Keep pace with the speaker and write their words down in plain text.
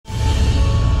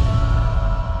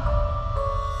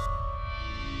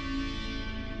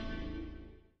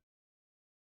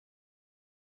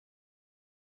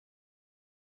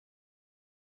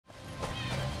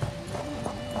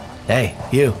Hey,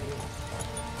 you.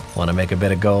 Want to make a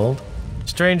bit of gold?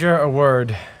 Stranger, a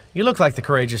word. You look like the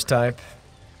courageous type.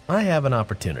 I have an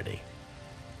opportunity.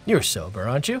 You're sober,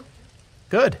 aren't you?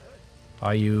 Good.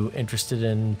 Are you interested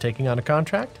in taking on a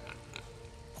contract?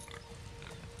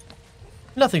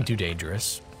 Nothing too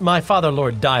dangerous. My father,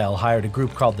 Lord Diel, hired a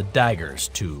group called the Daggers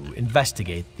to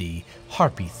investigate the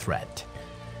harpy threat.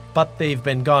 But they've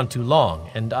been gone too long,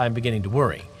 and I'm beginning to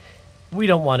worry. We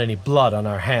don't want any blood on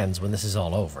our hands when this is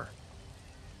all over.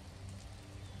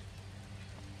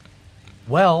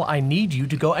 Well, I need you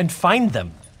to go and find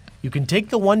them. You can take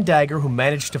the one dagger who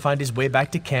managed to find his way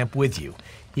back to camp with you.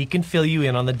 He can fill you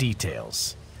in on the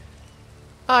details.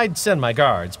 I'd send my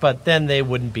guards, but then they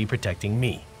wouldn't be protecting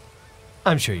me.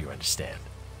 I'm sure you understand.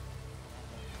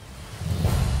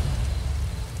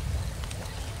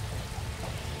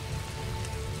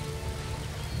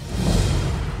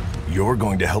 You're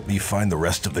going to help me find the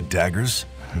rest of the daggers?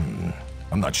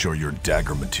 I'm not sure you're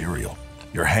dagger material.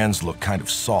 Your hands look kind of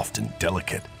soft and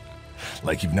delicate.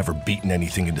 Like you've never beaten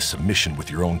anything into submission with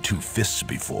your own two fists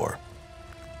before.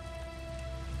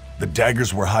 The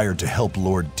daggers were hired to help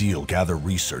Lord Diel gather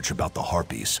research about the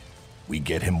harpies. We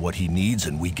get him what he needs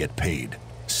and we get paid.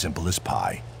 Simple as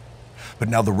pie. But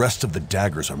now the rest of the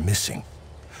daggers are missing.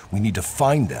 We need to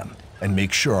find them and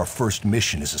make sure our first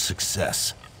mission is a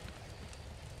success.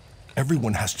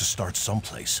 Everyone has to start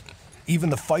someplace. Even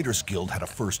the Fighters Guild had a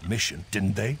first mission,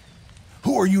 didn't they?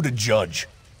 Who are you to judge?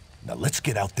 Now let's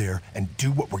get out there and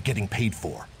do what we're getting paid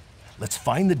for. Let's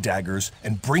find the daggers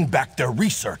and bring back their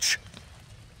research.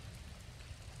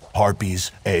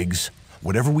 Harpies, eggs,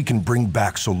 whatever we can bring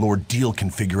back so Lord Diel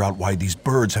can figure out why these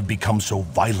birds have become so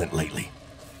violent lately.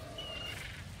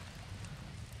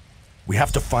 We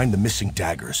have to find the missing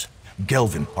daggers,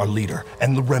 Gelvin, our leader,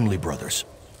 and the Remley brothers.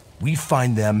 We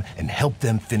find them and help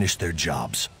them finish their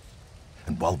jobs.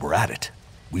 And while we're at it,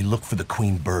 we look for the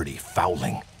Queen Birdie,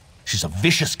 Fowling. She's a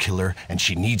vicious killer and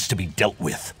she needs to be dealt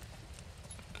with.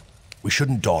 We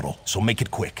shouldn't dawdle, so make it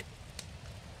quick.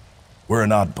 We're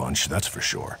an odd bunch, that's for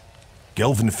sure.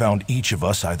 Gelvin found each of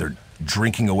us either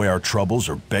drinking away our troubles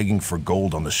or begging for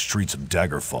gold on the streets of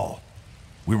Daggerfall.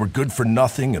 We were good for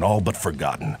nothing and all but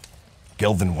forgotten.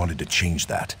 Gelvin wanted to change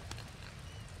that.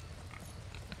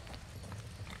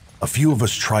 A few of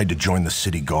us tried to join the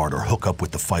city guard or hook up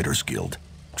with the Fighters Guild.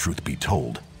 Truth be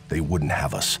told, they wouldn't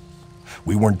have us.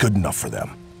 We weren't good enough for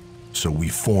them. So we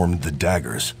formed the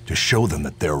Daggers to show them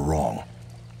that they're wrong.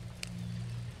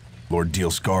 Lord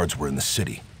Diel's guards were in the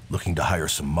city, looking to hire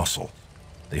some muscle.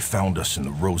 They found us in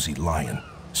the Rosy Lion,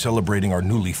 celebrating our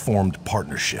newly formed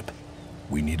partnership.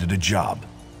 We needed a job.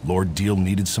 Lord Diel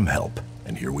needed some help,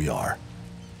 and here we are.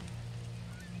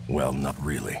 Well, not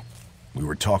really. We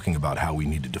were talking about how we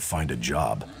needed to find a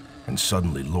job, and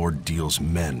suddenly Lord Diel's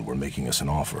men were making us an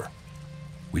offer.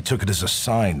 We took it as a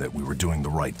sign that we were doing the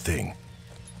right thing.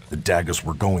 The Daggers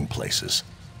were going places.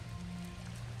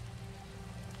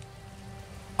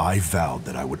 I vowed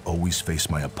that I would always face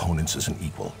my opponents as an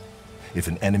equal. If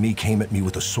an enemy came at me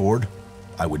with a sword,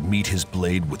 I would meet his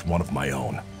blade with one of my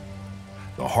own.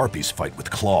 The harpies fight with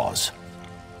claws.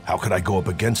 How could I go up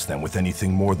against them with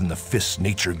anything more than the fists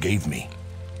nature gave me?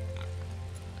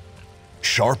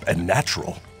 Sharp and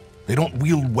natural. They don't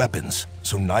wield weapons,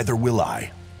 so neither will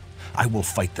I. I will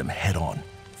fight them head-on,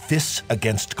 fists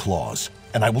against claws,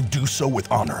 and I will do so with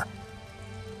honor.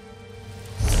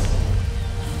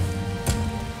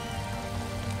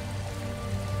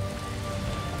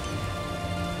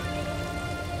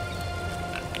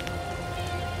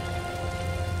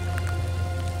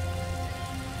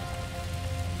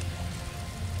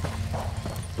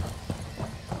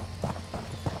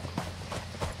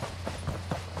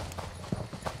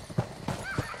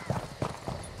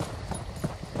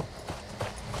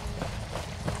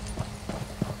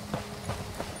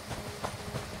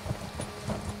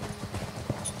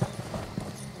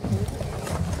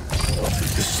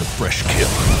 This is a fresh kill.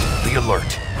 Be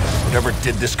alert. Whatever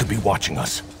did this could be watching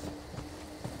us.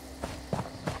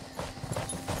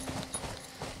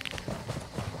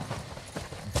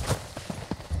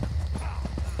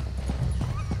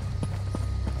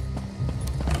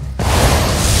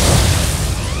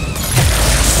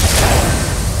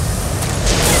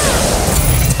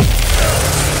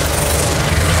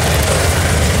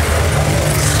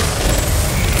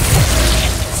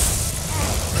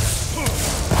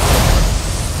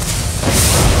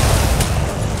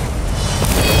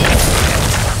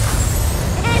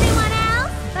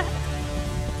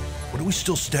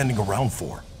 Still standing around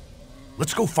for?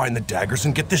 Let's go find the Daggers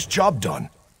and get this job done.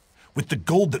 With the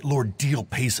gold that Lord Diel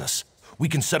pays us, we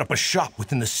can set up a shop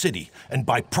within the city and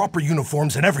buy proper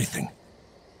uniforms and everything.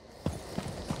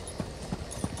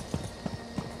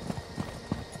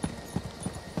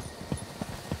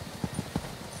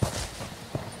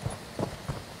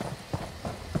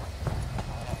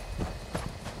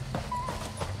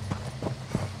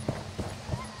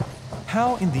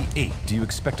 how in the 8 do you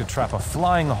expect to trap a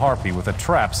flying harpy with a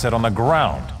trap set on the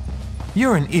ground?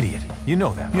 You're an idiot. You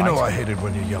know that, You right? know I hate it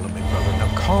when you yell at me, brother.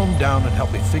 Now calm down and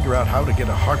help me figure out how to get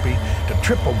a harpy to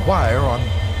trip a wire on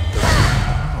the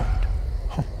ground.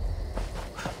 Oh.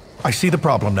 I see the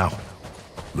problem now.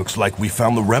 Looks like we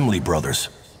found the Remley brothers.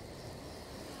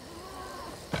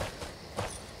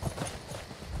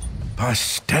 By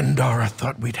Stendar, I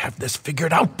thought we'd have this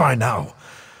figured out by now.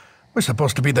 We're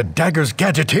supposed to be the Daggers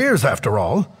gadgeteers, after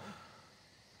all.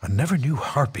 I never knew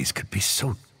harpies could be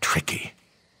so tricky.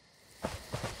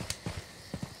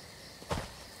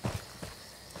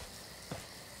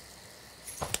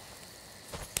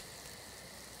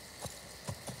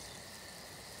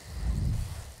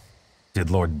 Did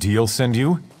Lord Diel send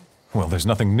you? Well, there's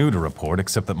nothing new to report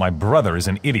except that my brother is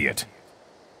an idiot.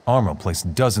 Armo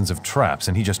placed dozens of traps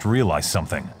and he just realized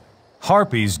something.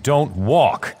 Harpies don't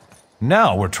walk.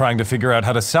 Now we're trying to figure out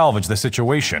how to salvage the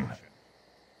situation.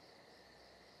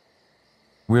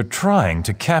 We're trying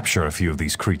to capture a few of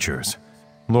these creatures.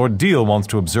 Lord Diel wants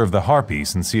to observe the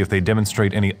harpies and see if they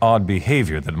demonstrate any odd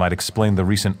behavior that might explain the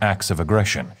recent acts of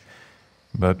aggression.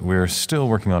 But we're still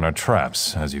working on our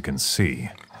traps, as you can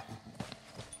see.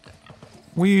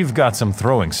 We've got some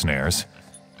throwing snares.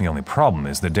 The only problem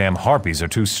is the damn harpies are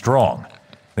too strong.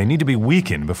 They need to be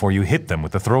weakened before you hit them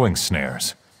with the throwing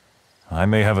snares. I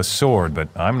may have a sword, but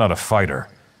I'm not a fighter.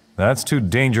 That's too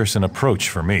dangerous an approach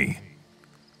for me.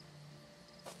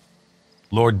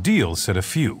 Lord Diel said a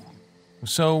few.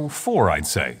 So 4, I'd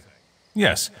say.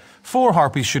 Yes, 4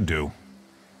 harpies should do.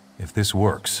 If this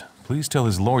works, please tell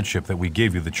his lordship that we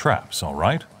gave you the traps, all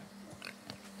right?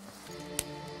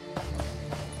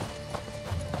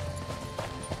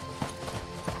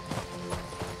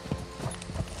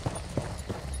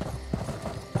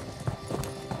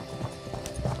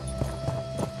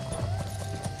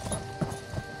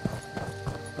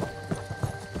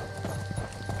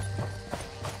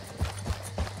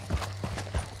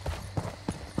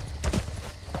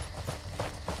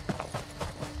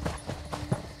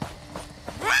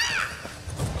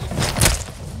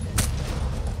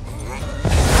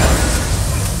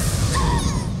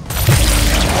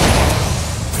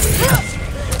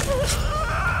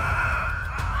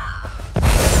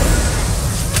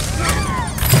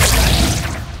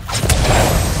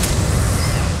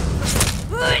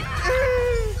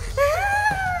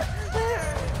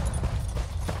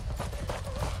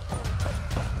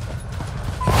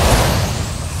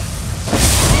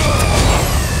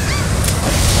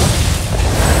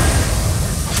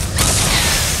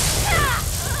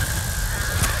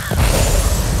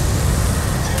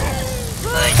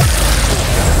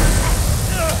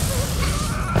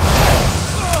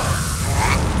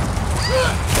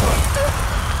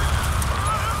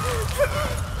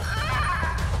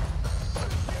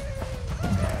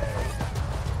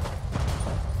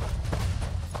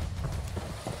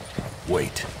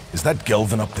 Wait, is that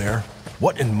Gelvin up there?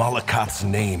 What in Malakat's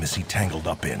name is he tangled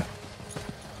up in?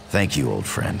 Thank you, old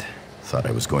friend. Thought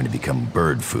I was going to become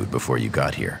bird food before you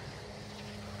got here.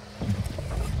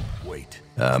 Wait.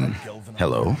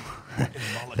 Hello.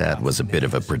 That was a bit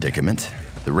of a predicament.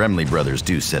 The Remley brothers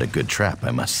do set a good trap,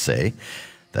 I must say.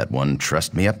 That one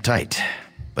trussed me up tight.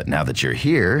 But now that you're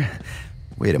here...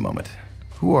 Wait a moment.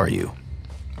 Who are you?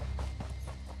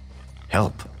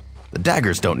 Help. The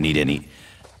Daggers don't need any...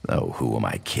 Oh, who am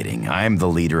I kidding? I'm the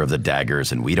leader of the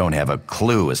Daggers, and we don't have a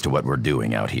clue as to what we're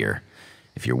doing out here.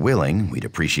 If you're willing, we'd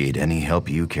appreciate any help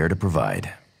you care to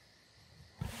provide.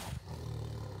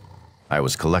 I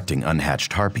was collecting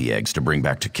unhatched harpy eggs to bring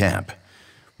back to camp.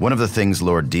 One of the things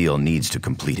Lord Diel needs to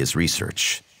complete his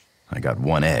research. I got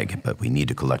 1 egg, but we need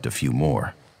to collect a few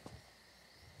more.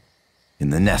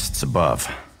 In the nests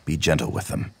above, be gentle with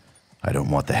them. I don't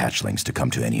want the hatchlings to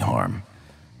come to any harm.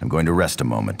 I'm going to rest a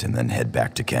moment and then head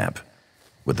back to camp.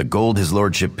 With the gold his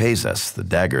lordship pays us, the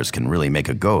Daggers can really make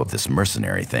a go of this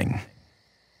mercenary thing.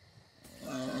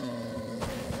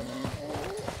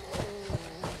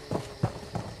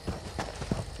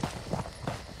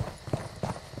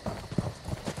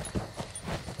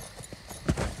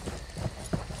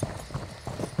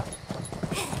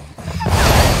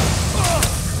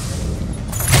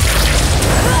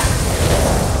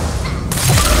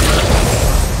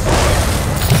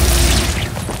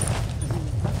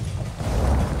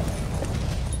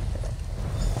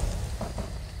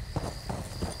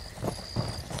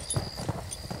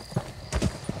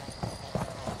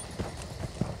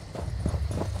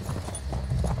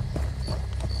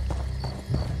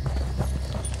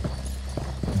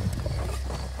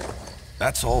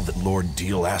 That's all that Lord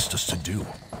Diel asked us to do.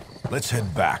 Let's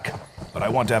head back, but I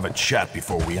want to have a chat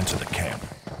before we enter the camp.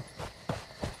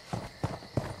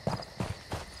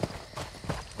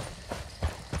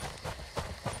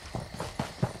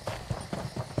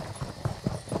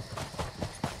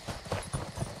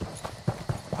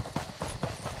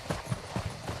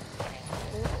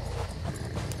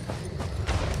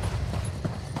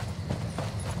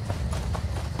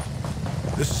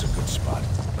 This is a good spot.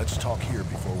 Let's talk here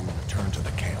before we return to the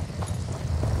camp.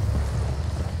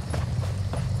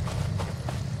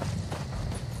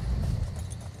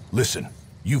 Listen,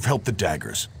 you've helped the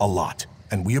Daggers a lot,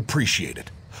 and we appreciate it.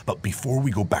 But before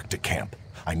we go back to camp,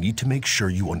 I need to make sure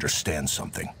you understand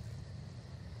something.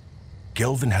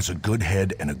 Gelvin has a good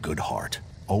head and a good heart.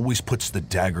 Always puts the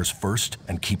Daggers first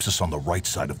and keeps us on the right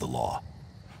side of the law.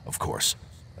 Of course,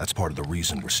 that's part of the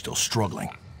reason we're still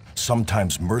struggling.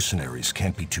 Sometimes mercenaries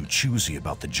can't be too choosy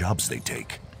about the jobs they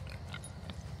take.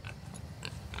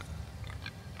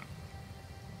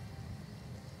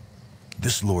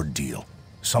 This Lord Diel,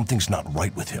 something's not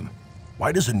right with him.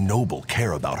 Why does a noble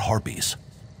care about harpies?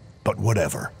 But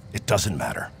whatever, it doesn't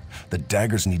matter. The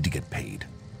Daggers need to get paid.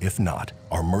 If not,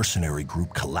 our mercenary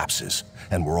group collapses,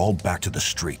 and we're all back to the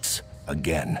streets,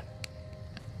 again.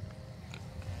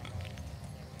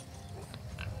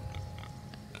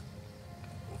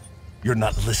 You're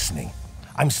not listening.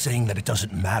 I'm saying that it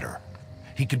doesn't matter.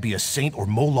 He could be a saint or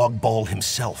Molag Bal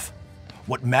himself.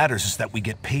 What matters is that we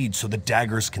get paid so the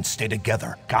Daggers can stay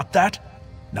together. Got that?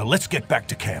 Now let's get back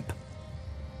to camp.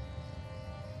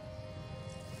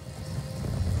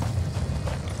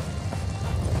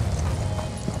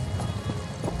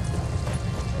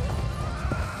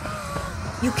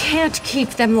 You can't keep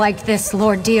them like this,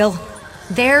 Lord Diel.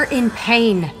 They're in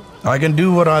pain. I can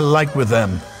do what I like with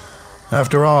them.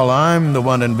 After all, I'm the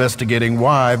one investigating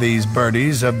why these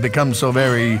birdies have become so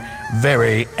very,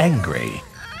 very angry.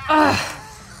 Ugh.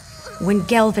 When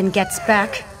Gelvin gets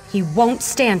back, he won't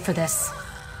stand for this.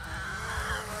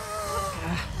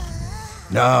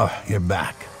 No, you're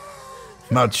back.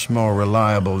 Much more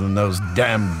reliable than those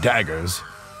damn Daggers.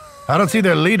 I don't see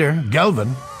their leader,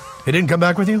 Gelvin. He didn't come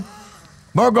back with you?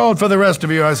 More gold for the rest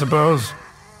of you, I suppose.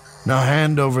 Now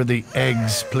hand over the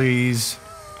eggs, please.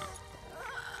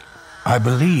 I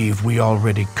believe we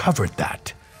already covered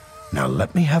that. Now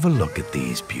let me have a look at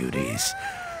these beauties.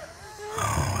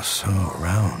 Oh, so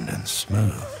round and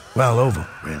smooth. Well, oval,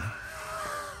 really.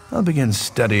 I'll begin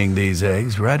studying these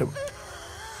eggs right away.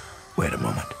 Wait a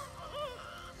moment.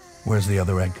 Where's the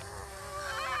other egg?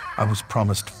 I was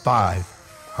promised 5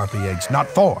 harpy eggs, not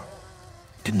 4.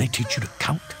 Didn't they teach you to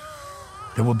count?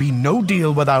 There will be no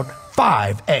deal without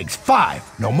 5 eggs.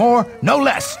 5. No more, no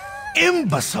less.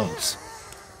 Imbeciles!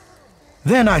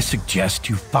 Then I suggest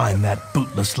you find that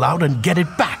bootless lout and get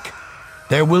it back.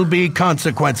 There will be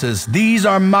consequences. These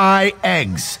are my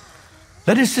eggs.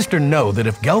 Let his sister know that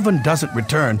if Gelvin doesn't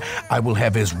return, I will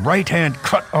have his right hand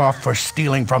cut off for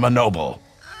stealing from a noble.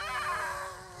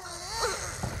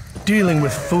 Dealing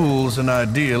with fools and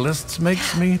idealists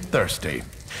makes me thirsty.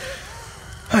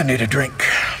 I need a drink.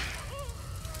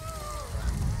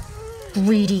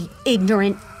 Greedy,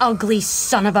 ignorant, ugly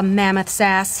son of a mammoth's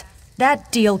ass.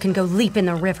 That Diel can go leap in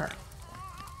the river.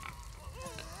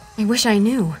 I wish I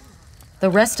knew. The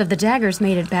rest of the Daggers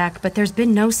made it back, but there's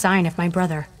been no sign of my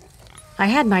brother. I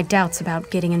had my doubts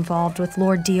about getting involved with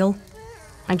Lord Diel.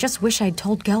 I just wish I'd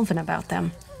told Gelvin about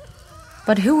them.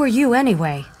 But who are you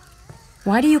anyway?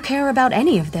 Why do you care about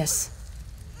any of this?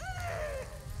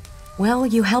 Well,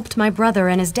 you helped my brother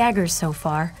and his Daggers so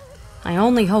far. I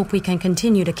only hope we can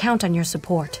continue to count on your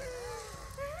support.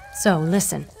 So,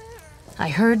 listen. I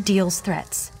heard Diel's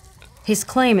threats. His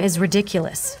claim is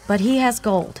ridiculous, but he has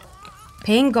gold.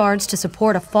 Paying guards to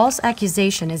support a false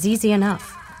accusation is easy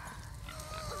enough.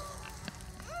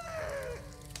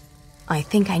 I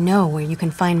think I know where you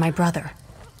can find my brother.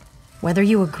 Whether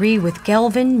you agree with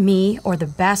Gelvin, me, or the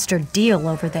bastard Diel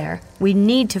over there, we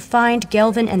need to find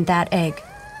Gelvin and that egg.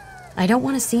 I don't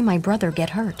want to see my brother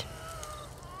get hurt.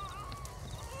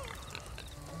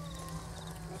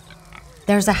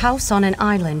 There's a house on an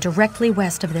island directly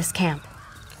west of this camp.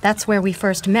 That's where we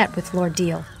first met with Lord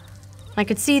Diel. I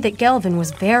could see that Gelvin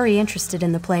was very interested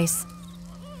in the place.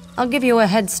 I'll give you a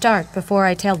head start before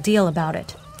I tell Diel about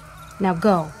it. Now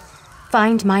go.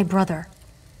 Find my brother.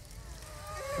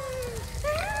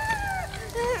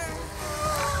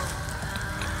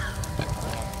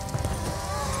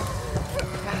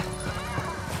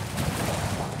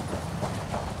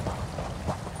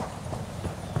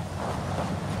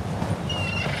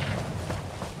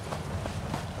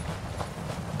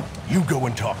 You go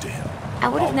and talk to him. I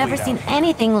would have I'll never wait seen out here.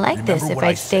 anything like Remember this if what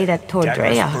I'd said. stayed at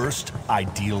Daggers Tordrea. first,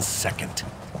 Diel second.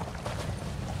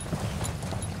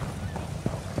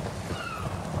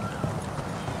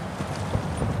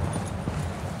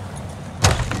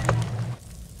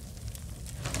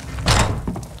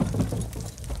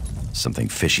 Something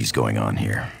fishy's going on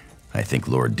here. I think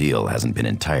Lord Diel hasn't been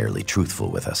entirely truthful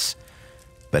with us.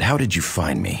 But how did you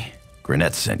find me?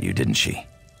 Grenette sent you, didn't she?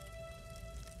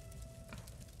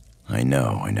 I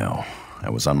know. I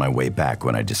was on my way back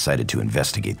when I decided to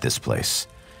investigate this place.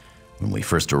 When we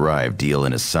first arrived, Diel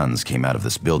and his sons came out of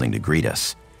this building to greet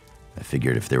us. I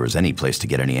figured if there was any place to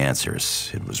get any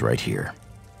answers, it was right here.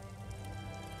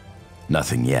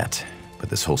 Nothing yet, but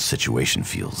this whole situation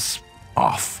feels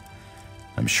off.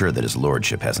 I'm sure that his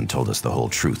lordship hasn't told us the whole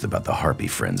truth about the harpy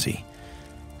frenzy.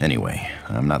 Anyway,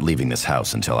 I'm not leaving this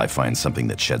house until I find something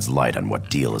that sheds light on what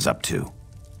Diel is up to.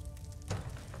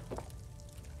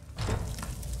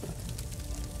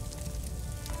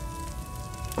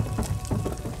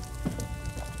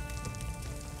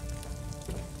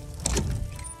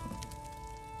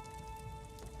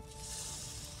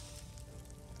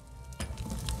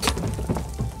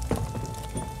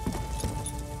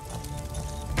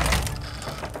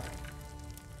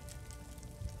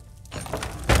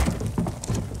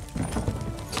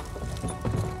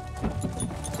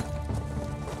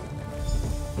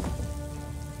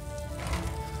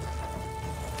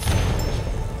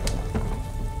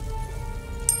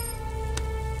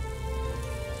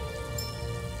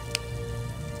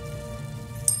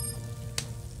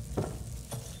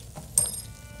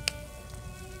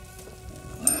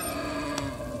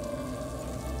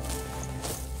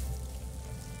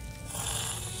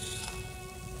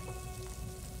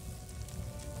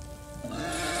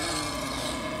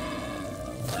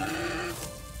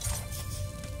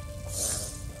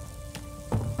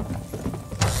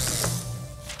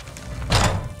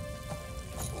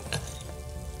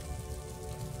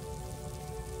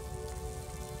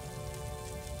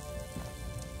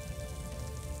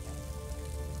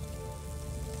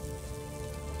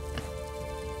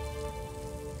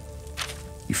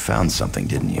 You found something,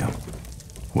 didn't you?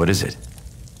 What is it?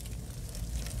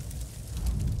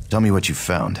 Tell me what you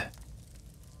found.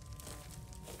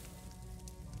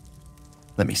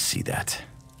 Let me see that.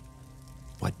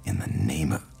 What in the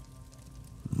name of...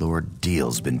 Lord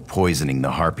Diel's been poisoning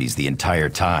the harpies the entire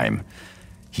time.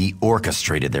 He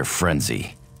orchestrated their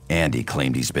frenzy, and he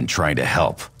claimed he's been trying to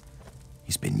help.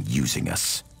 He's been using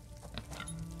us.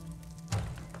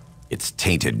 It's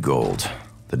tainted gold.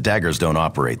 The Daggers don't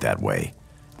operate that way.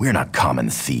 We're not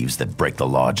common thieves that break the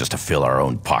law just to fill our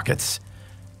own pockets.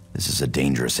 This is a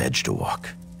dangerous edge to walk,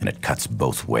 and it cuts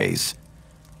both ways.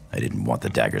 I didn't want the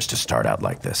Daggers to start out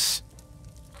like this.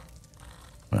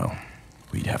 Well,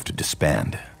 we'd have to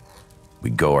disband.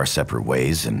 We'd go our separate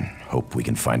ways and hope we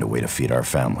can find a way to feed our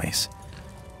families.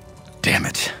 Damn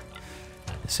it.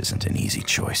 This isn't an easy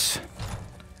choice.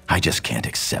 I just can't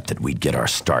accept that we'd get our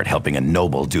start helping a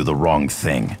noble do the wrong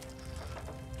thing.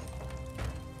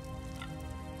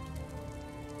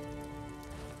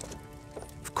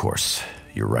 Of course,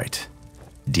 you're right.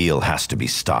 Diel has to be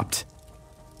stopped.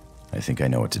 I think I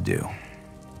know what to do.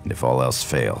 And if all else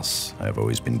fails, I've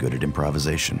always been good at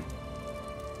improvisation.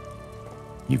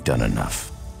 You've done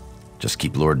enough. Just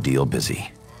keep Lord Diel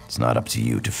busy. It's not up to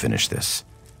you to finish this.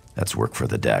 That's work for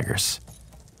the Daggers.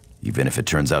 Even if it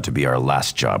turns out to be our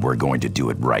last job, we're going to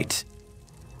do it right.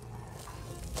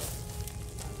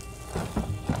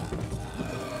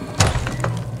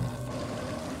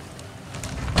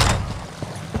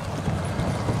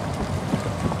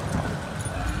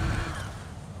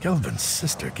 Gelvin's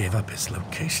sister gave up his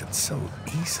location so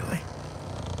easily.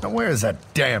 Now where is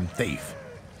that damn thief?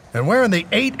 And where in the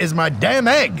 8 is my damn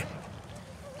egg?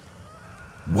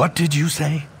 What did you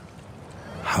say?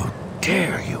 How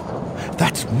dare you?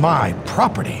 That's my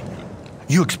property.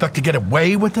 You expect to get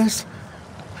away with this?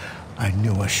 I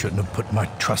knew I shouldn't have put my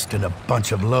trust in a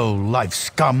bunch of low-life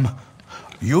scum.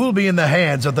 You'll be in the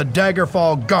hands of the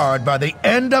Daggerfall Guard by the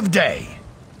end of day.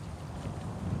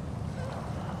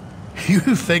 You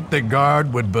think the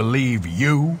Guard would believe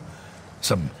you?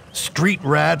 Some street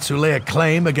rats who lay a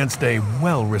claim against a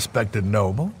well-respected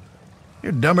noble?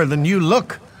 You're dumber than you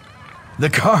look. The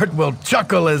Guard will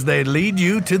chuckle as they lead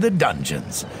you to the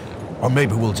dungeons. Or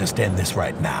maybe we'll just end this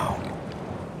right now.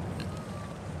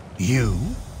 You?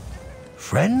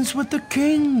 Friends with the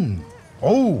king?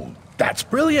 Oh, that's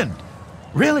brilliant.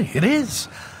 Really, it is.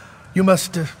 You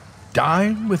must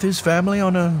dine with his family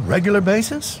on a regular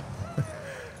basis?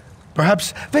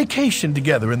 Perhaps vacation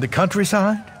together in the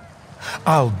countryside?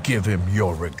 I'll give him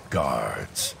your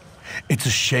regards. It's a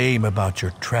shame about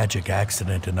your tragic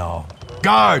accident and all.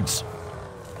 Guards!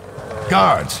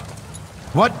 Guards!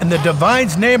 What in the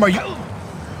divine's name are you...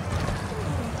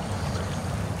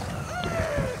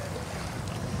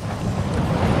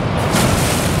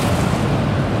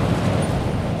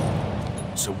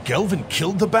 So Gelvin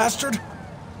killed the bastard?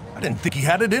 I didn't think he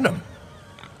had it in him.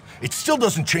 It still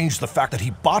doesn't change the fact that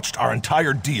he botched our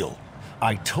entire deal.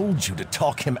 I told you to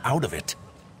talk him out of it.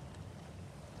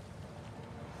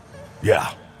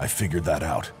 Yeah, I figured that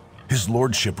out. His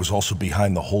lordship was also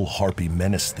behind the whole harpy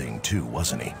menace thing too,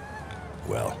 wasn't he?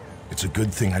 Well, it's a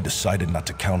good thing I decided not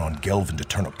to count on Gelvin to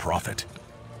turn a profit.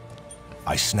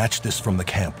 I snatched this from the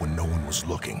camp when no one was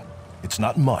looking. It's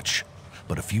not much,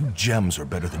 but a few gems are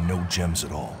better than no gems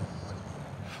at all.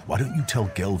 Why don't you tell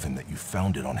Gelvin that you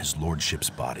found it on his lordship's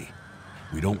body?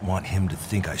 We don't want him to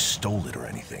think I stole it or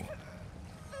anything.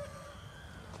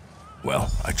 Well,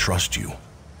 I trust you.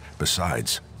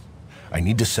 Besides, I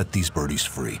need to set these birdies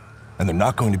free, and they're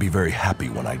not going to be very happy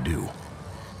when I do.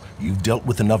 You've dealt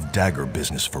with enough dagger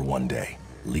business for one day.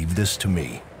 Leave this to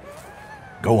me.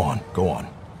 Go on, go on.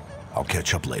 I'll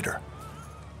catch up later.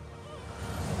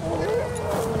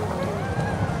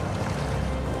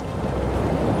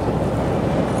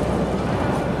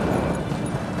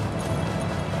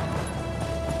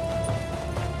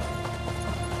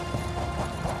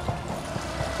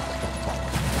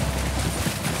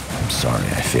 Sorry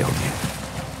I failed you.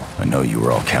 I know you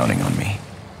were all counting on me.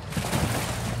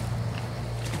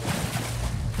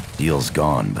 Diel's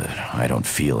gone, but I don't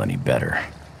feel any better.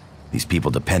 These people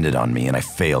depended on me and I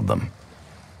failed them.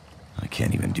 I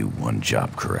can't even do one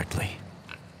job correctly.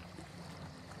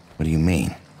 What do you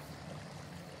mean?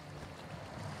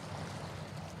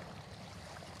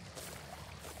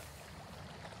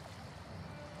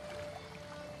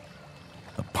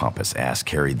 The pompous ass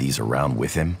carried these around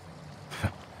with him?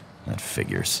 That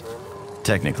figures.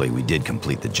 Technically, we did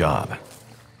complete the job.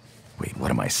 Wait,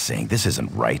 what am I saying? This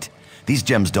isn't right. These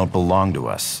gems don't belong to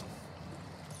us.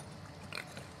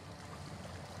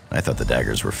 I thought the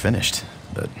daggers were finished,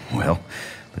 but, well,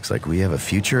 looks like we have a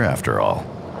future after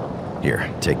all.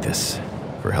 Here, take this,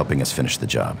 for helping us finish the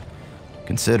job.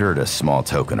 Consider it a small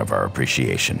token of our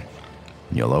appreciation.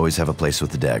 You'll always have a place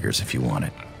with the daggers if you want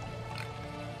it.